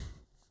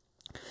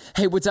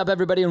Hey, what's up,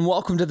 everybody, and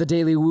welcome to the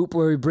Daily Whoop,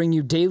 where we bring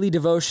you daily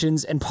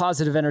devotions and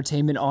positive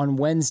entertainment on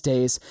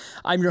Wednesdays.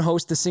 I'm your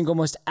host, the single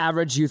most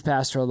average youth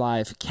pastor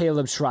alive,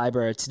 Caleb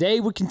Schreiber. Today,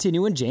 we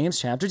continue in James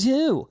chapter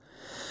 2.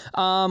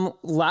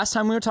 Last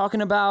time we were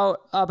talking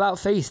about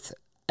faith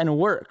and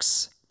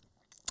works,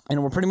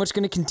 and we're pretty much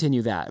going to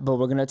continue that, but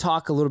we're going to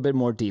talk a little bit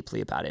more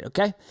deeply about it,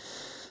 okay?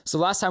 So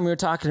last time we were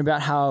talking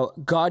about how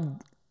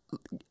God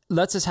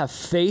lets us have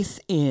faith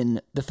in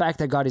the fact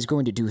that God is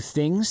going to do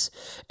things,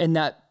 and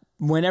that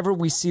whenever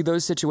we see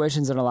those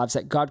situations in our lives,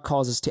 that God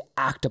calls us to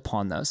act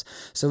upon those.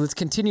 So let's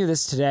continue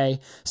this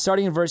today.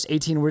 Starting in verse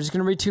 18, we're just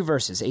going to read two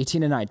verses,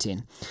 18 and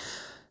 19.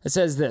 It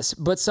says this,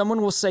 "But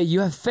someone will say,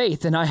 'You have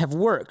faith and I have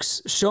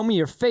works. Show me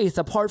your faith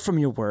apart from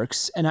your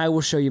works, and I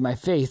will show you my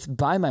faith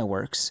by my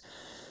works.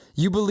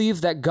 You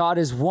believe that God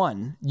is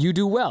one. You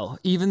do well.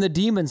 Even the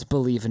demons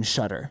believe and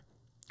shudder.'"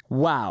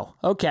 Wow.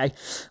 Okay.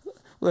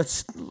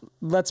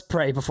 Let's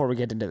pray before we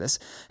get into this.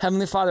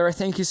 Heavenly Father, I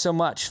thank you so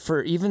much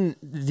for even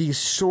these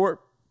short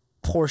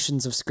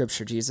portions of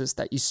Scripture, Jesus,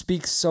 that you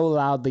speak so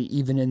loudly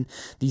even in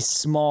these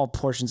small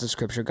portions of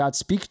Scripture. God,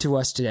 speak to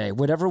us today.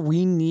 Whatever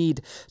we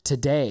need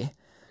today,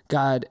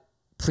 God,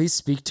 please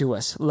speak to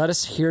us. Let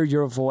us hear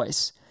your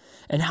voice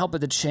and help it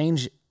to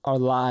change our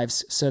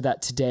lives so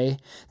that today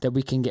that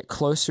we can get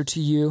closer to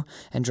you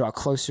and draw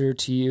closer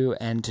to you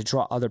and to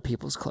draw other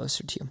people's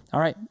closer to you. All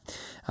right.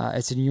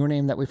 It's in your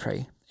name that we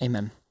pray.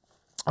 Amen.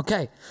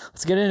 Okay,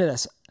 let's get into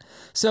this.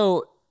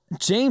 So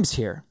James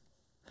here,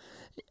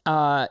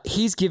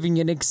 he's giving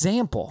an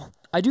example.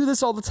 I do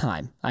this all the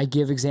time. I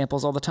give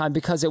examples all the time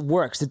because it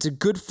works. It's a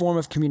good form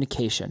of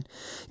communication.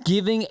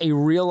 Giving a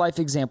real life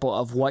example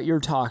of what you're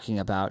talking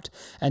about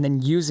and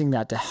then using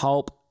that to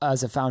help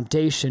as a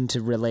foundation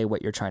to relay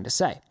what you're trying to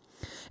say.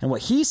 And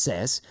what he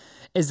says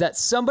is that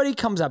somebody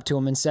comes up to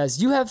him and says,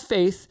 "You have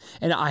faith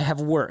and I have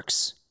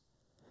works."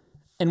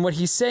 And what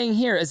he's saying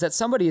here is that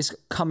somebody is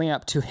coming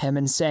up to him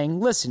and saying,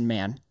 "Listen,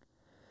 man,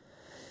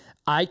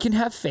 I can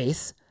have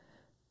faith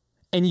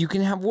and you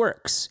can have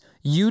works.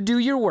 You do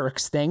your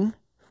works thing,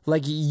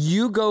 like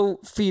you go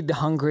feed the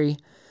hungry,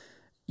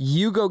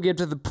 you go give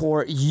to the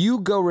poor, you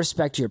go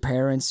respect your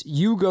parents,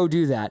 you go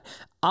do that.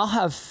 I'll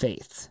have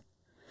faith.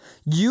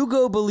 You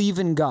go believe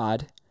in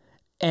God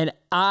and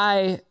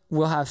I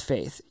will have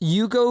faith.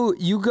 You go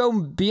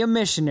be a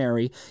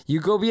missionary, you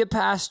go be a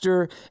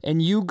pastor,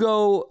 and you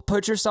go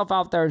put yourself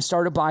out there and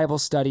start a Bible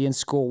study in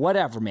school,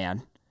 whatever,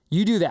 man.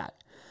 You do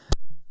that.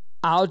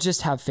 I'll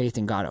just have faith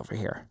in God over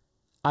here.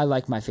 I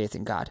like my faith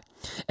in God."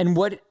 And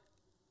what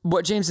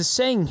James is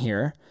saying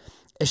here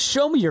is,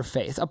 show me your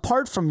faith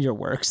apart from your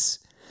works.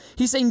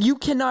 He's saying you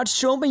cannot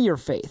show me your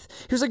faith.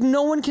 He was like,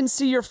 no one can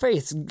see your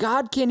faith.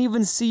 God can't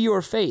even see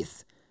your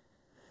faith.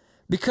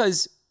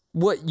 Because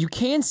what you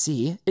can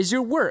see is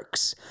your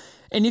works.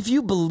 And if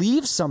you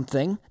believe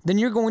something, then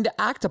you're going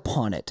to act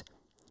upon it.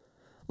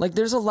 Like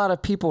there's a lot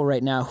of people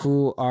right now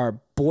who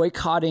are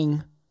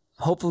boycotting,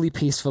 hopefully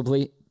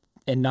peacefully,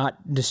 and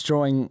not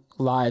destroying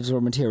lives or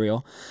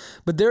material.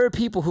 But there are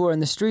people who are in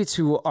the streets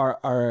who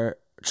are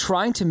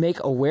trying to make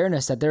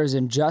awareness that there is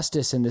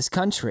injustice in this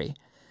country.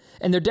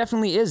 And there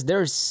definitely is.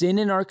 There is sin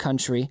in our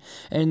country,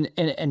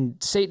 and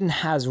Satan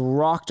has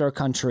rocked our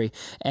country,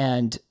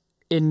 and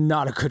in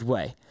not a good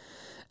way.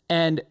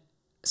 And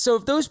so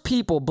if those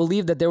people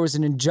believe that there was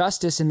an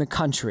injustice in the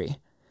country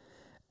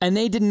and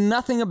they did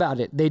nothing about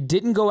it, they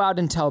didn't go out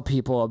and tell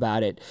people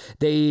about it,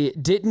 they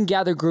didn't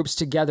gather groups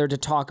together to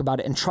talk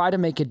about it and try to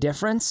make a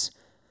difference,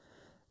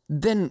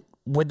 then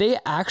would they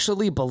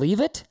actually believe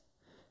it?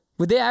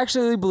 Would they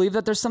actually believe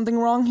that there's something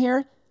wrong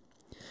here?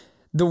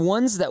 The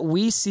ones that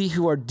we see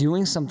who are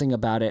doing something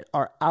about it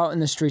are out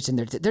in the streets, and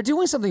they're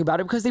doing something about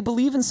it because they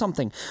believe in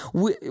something.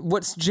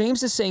 What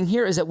James is saying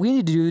here is that we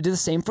need to do the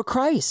same for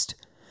Christ.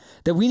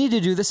 That we need to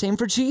do the same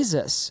for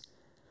Jesus.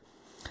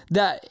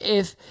 That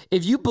if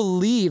you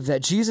believe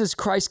that Jesus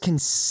Christ can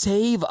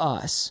save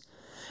us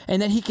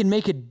and that he can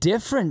make a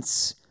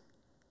difference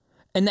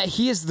and that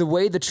he is the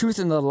way, the truth,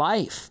 and the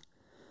life,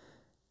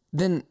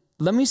 then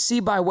let me see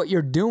by what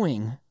you're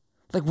doing.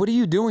 Like, what are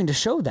you doing to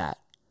show that?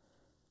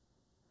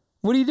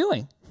 What are you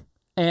doing?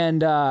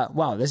 And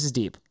wow, this is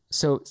deep.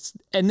 So,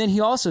 and then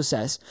he also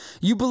says,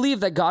 "You believe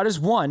that God is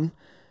one.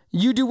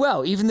 You do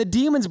well. Even the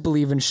demons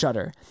believe and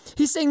shudder."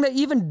 He's saying that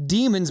even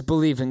demons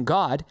believe in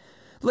God.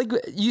 Like,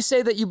 you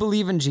say that you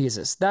believe in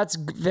Jesus. That's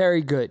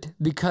very good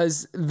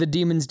because the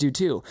demons do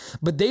too.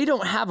 But they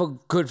don't have a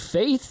good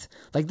faith.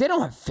 Like, they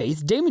don't have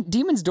faith.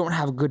 Demons don't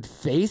have good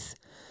faith.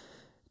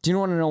 Do you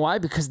want to know why?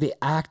 Because they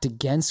act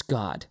against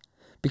God.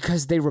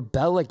 Because they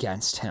rebel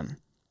against him.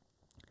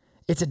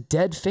 It's a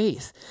dead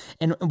faith.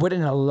 And what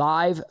an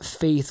alive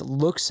faith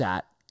looks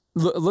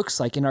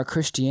like in our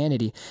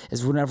Christianity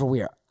is whenever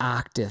we are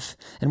active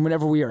and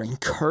whenever we are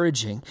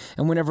encouraging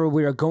and whenever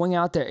we are going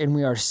out there and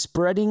we are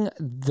spreading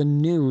the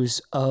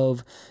news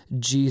of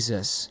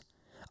Jesus.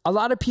 A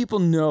lot of people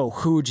know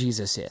who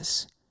Jesus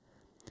is,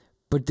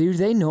 but do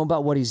they know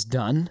about what he's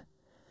done?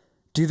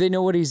 Do they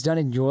know what he's done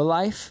in your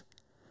life?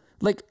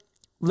 Like,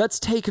 let's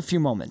take a few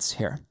moments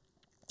here.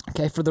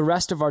 Okay, for the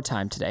rest of our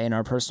time today in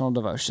our personal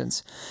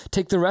devotions,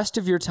 take the rest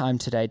of your time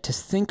today to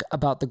think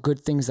about the good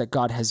things that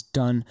God has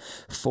done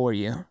for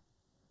you.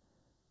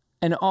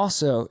 And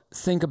also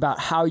think about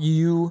how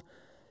you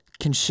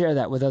can share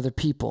that with other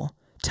people.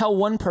 Tell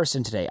one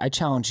person today, I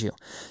challenge you,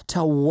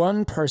 tell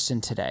one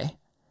person today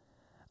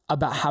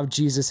about how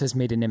Jesus has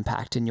made an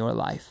impact in your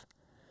life.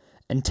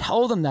 And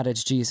tell them that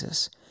it's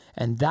Jesus.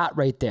 And that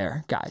right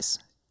there, guys,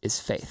 is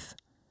faith.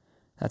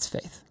 That's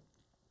faith.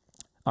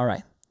 All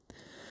right.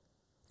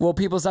 Well,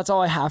 peoples, that's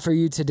all I have for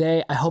you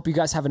today. I hope you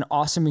guys have an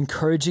awesome,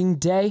 encouraging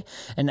day.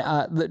 And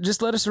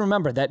just let us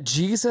remember that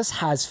Jesus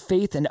has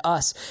faith in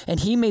us, and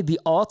he made the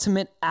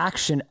ultimate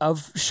action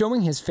of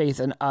showing his faith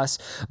in us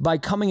by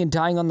coming and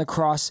dying on the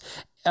cross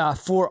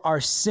for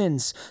our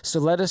sins. So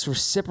let us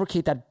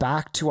reciprocate that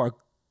back to our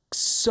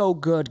so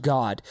good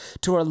God,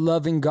 to our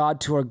loving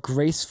God, to our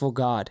graceful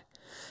God.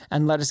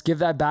 And let us give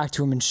that back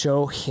to him and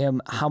show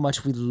him how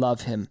much we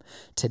love him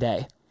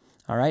today.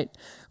 All right.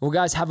 Well,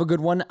 guys, have a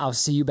good one. I'll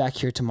see you back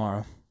here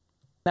tomorrow.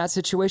 That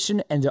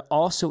situation, and to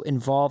also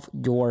involve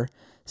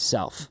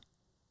yourself,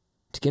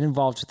 to get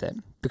involved with it,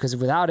 because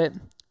without it,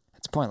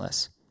 it's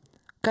pointless.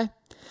 Okay.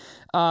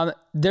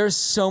 There's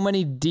so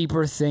many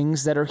deeper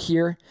things that are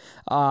here,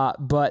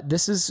 but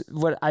this is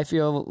what I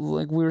feel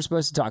like we were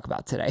supposed to talk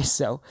about today.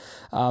 So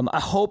I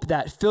hope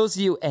that fills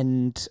you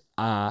and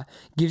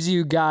gives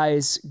you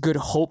guys good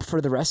hope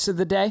for the rest of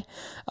the day.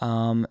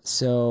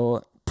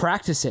 So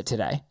practice it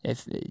today.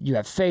 If you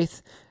have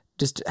faith,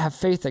 just have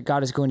faith that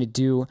God is going to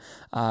do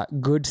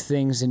good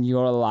things in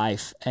your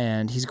life,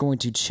 and he's going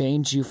to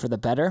change you for the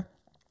better,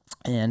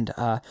 and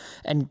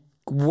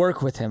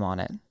work with him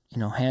on it,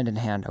 hand in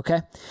hand.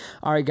 Okay.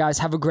 All right, guys,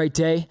 have a great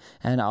day,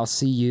 and I'll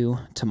see you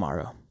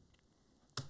tomorrow.